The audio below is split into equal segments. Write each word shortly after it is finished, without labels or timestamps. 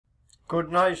Good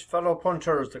night, fellow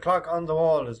punters. The clock on the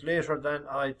wall is later than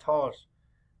I thought.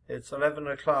 It's 11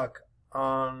 o'clock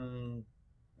on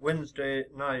Wednesday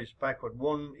night, back with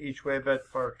one each way bet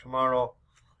for tomorrow.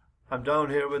 I'm down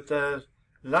here with the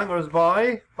Langers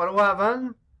boy. What are we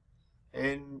having?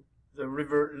 In the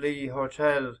River Lee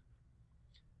Hotel.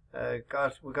 We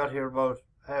got here about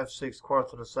 6:30,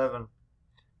 7:15.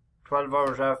 12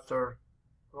 hours after,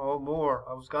 more.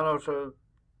 I was gone out of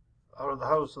the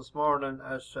house this morning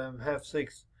at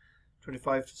 6:30,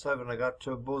 25 to 7. I got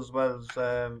to Buswell's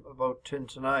about 10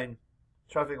 to 9.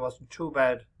 Traffic wasn't too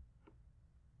bad.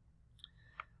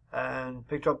 And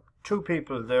picked up two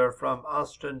people there from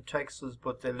Austin, Texas,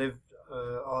 but they lived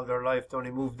all their life. They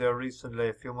only moved there recently,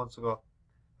 a few months ago.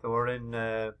 They were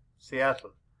in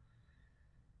Seattle.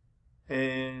 I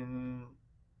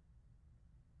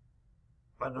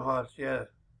don't know what, yeah,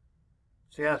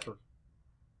 Seattle.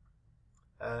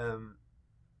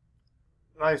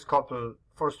 Nice couple,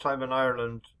 first time in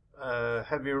Ireland,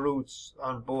 heavy roots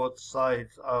on both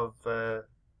sides of the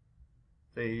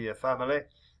family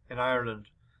in Ireland.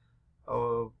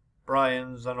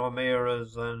 O'Briens and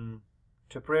O'Meara's and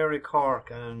Tipperary,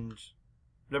 Cork and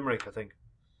Limerick, I think.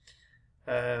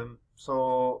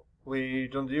 So we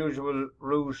done the usual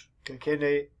route: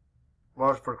 Kilkenny,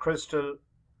 Waterford Crystal,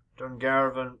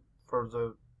 Dungarvan for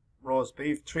the roast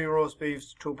beef, 3 roast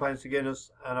beefs, 2 pints of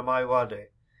Guinness and a Mai Wadi,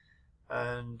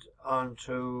 and on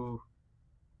to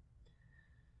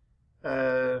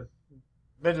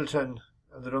Middleton,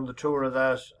 and they done the tour of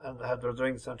that and they had their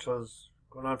drinks, and it was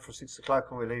going on for 6 o'clock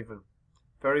when we leaving.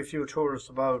 Very few tourists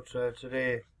about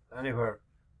today anywhere.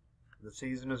 The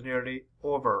season is nearly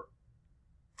over.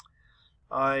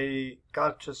 I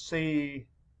got to see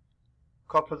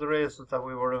a couple of the races that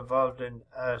we were involved in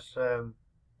at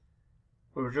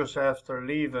we were just after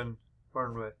leaving,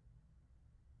 weren't we?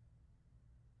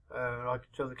 I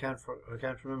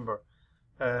can't remember.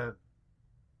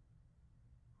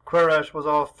 Querat was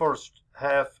off first,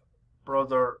 half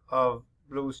brother of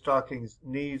Blue Stockings,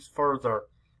 needs further.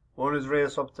 Won his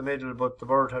race up the middle, but the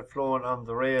bird had flown on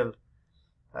the rail.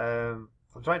 I'm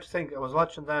trying to think. I was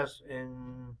watching that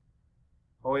in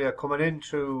coming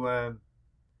into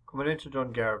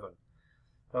Dungarvan.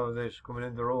 That was it, coming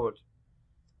in the road.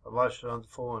 I watched it on the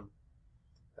phone.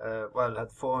 I had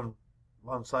the phone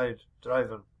one side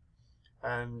driving,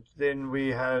 and then we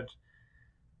had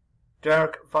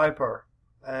Dark Viper.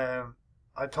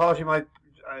 I thought he might.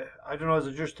 I don't know. Is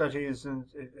it just that he's in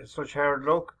such hard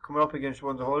luck coming up against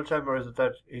one the whole time, or is it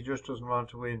that he just doesn't want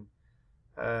to win?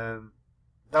 That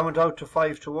went out to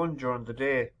 5 to 1 during the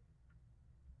day.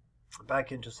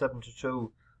 Back into 7 to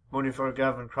 2. Money for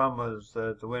Gavin Cromwell's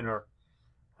the winner.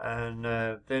 And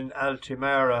then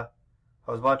Altimara,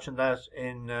 I was watching that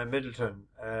in Middleton,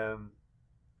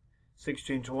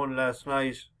 16 to 1 last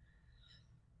night.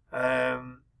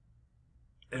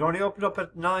 It only opened up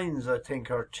at 9s, I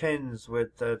think, or 10s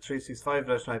with 365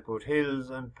 last night, but Hills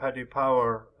and Paddy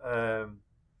Power,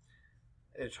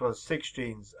 it was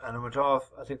 16s, and it went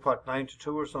off, I think, 9 to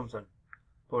 2 or something.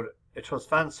 But it was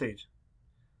fancied.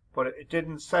 But it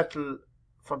didn't settle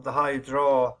from the high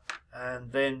draw,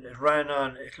 and then it ran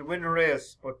on. It'll win a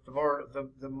race, but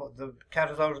the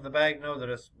cat is out of the bag now that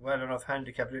it's well enough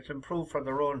handicapped. It'll improve for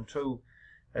the run too.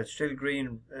 It's still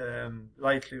green,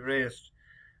 lightly raced.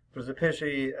 But it's a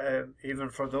pity, even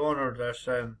for the owner,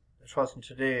 that it wasn't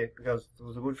today, because there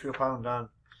was a good few pound on.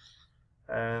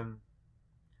 I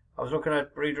was looking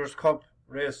at Breeders' Cup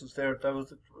races there. That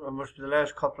was must be the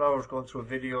last couple of hours going through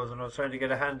videos, and I was trying to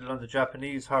get a handle on the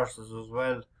Japanese horses as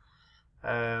well.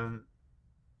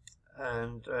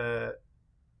 I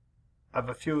have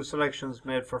a few selections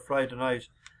made for Friday night.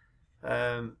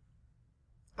 We're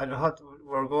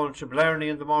going to Blarney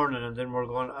in the morning, and then we're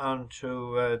going on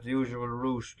to the usual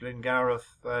route: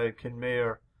 Glengariff,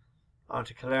 Kinmare, on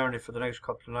to Killarney for the next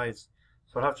couple of nights.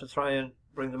 So I'll have to try and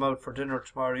bring them out for dinner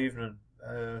tomorrow evening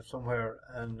somewhere,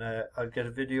 and I'll get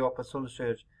a video up at some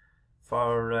stage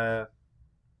for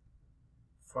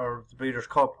the Breeders'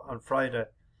 Cup on Friday.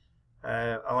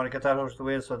 I want to get that out of the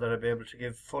way so that I'll be able to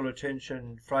give full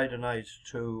attention Friday night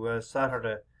to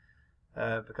Saturday,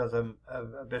 because I'm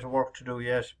a bit of work to do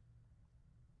yet.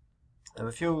 I have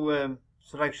a few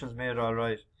selections made all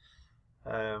right.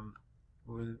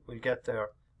 We'll get there.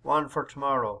 One for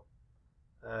tomorrow.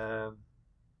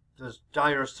 There's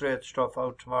dire straight stuff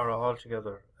out tomorrow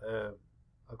altogether.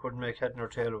 I couldn't make head nor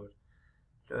tail of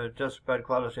it. Just bad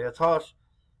quality. I thought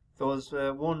there was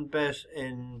one bet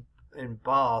in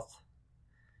Bath.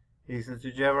 He says,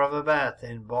 "Did you ever have a bath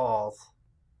in Bath?"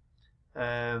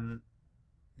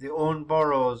 The Owen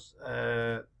Burrows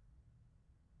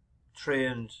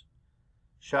trained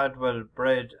Shadwell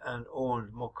bred and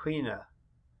owned Muqinah.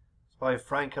 It's by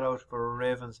Frank it out for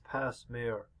Ravens Pass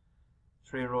mare.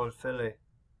 3-year-old filly.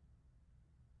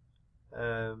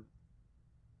 It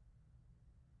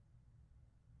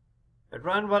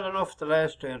ran well enough the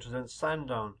last day. It was in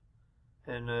Sandown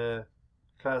in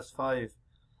class 5.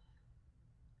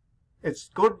 It's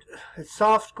good. It's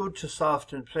soft, good to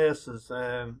soft in places.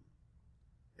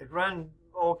 It ran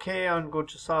okay on good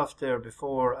to soft there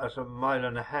before at a mile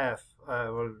and a half.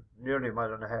 Well, nearly a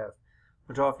mile and a half.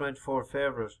 Went off 94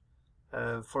 favourite.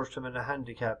 First time in a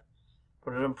handicap.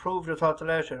 But it improved, I thought, the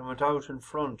later and went out in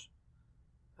front.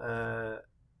 And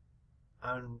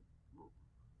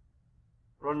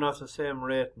running off the same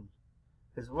rating.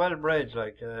 It's well bred,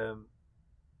 like,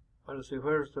 honestly,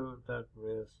 where's that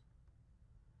race?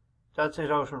 That's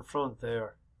it out in front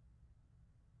there.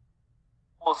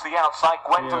 Towards the outside,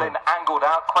 Gwendolyn angled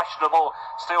out, questionable,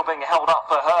 still being held up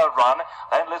for her run.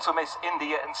 Then Little Miss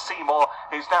India and Seymour,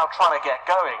 who's now trying to get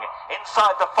going.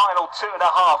 Inside the final 2.5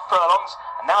 furlongs,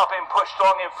 and now being pushed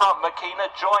on in front, Muqinah,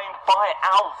 joined by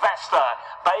Alvesta.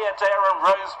 Bayadere and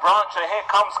Rose Branch, and here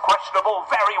comes questionable,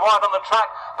 very wide on the track,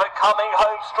 but coming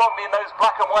home strongly in those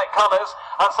black and white colours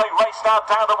as they race now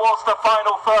down towards the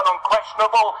final furlong.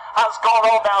 Questionable has gone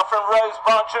on now from Rose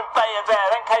Branch and Bayadere.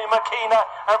 Then came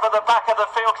Muqinah over the back of the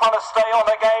field trying to stay on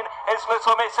again. It's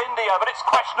Little Miss India, but it's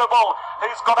questionable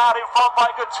who's got out in front by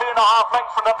a good 2.5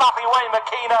 lengths from the Buffy way,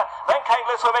 Muqinah. Then came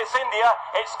Little Miss India.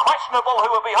 It's questionable who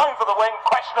will be home for the win.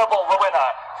 Questionable the winner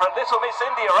from Little Miss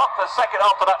India up for second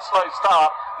after that slow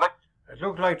start. It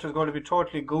looked like it was going to be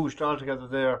totally goosed altogether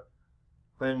there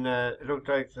when it looked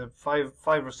like the 5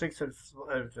 or 6 had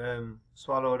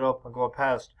swallow it up and go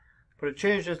past. But it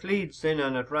changed its leads then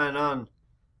and it ran on.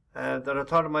 That I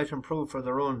thought it might improve for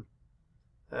the run.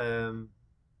 And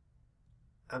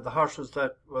the horses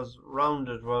that was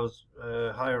rounded was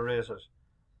higher rated.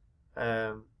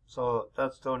 So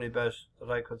that's the only bet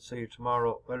that I could see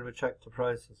tomorrow. Well, we checked the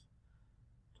prices.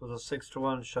 It was a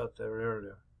 6-1 shot there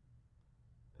earlier.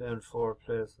 Paying 4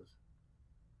 places.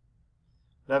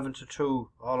 11-2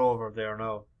 all over there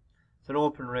now. It's an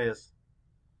open race.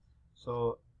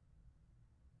 So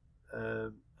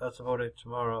that's about it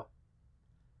tomorrow.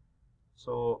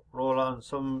 So roll on,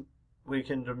 some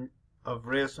weekend of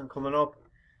racing coming up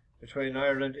between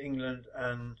Ireland, England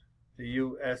and the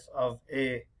US of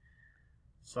A.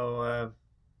 So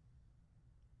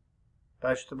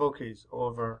bash the bookies,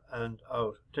 over and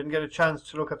out. Didn't get a chance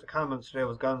to look at the comments today, I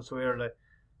was gone so early.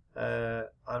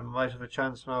 I might have a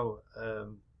chance now,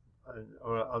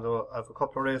 although I have a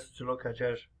couple of races to look at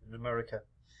yet in America.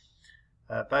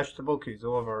 Bash the bookies,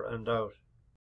 over and out.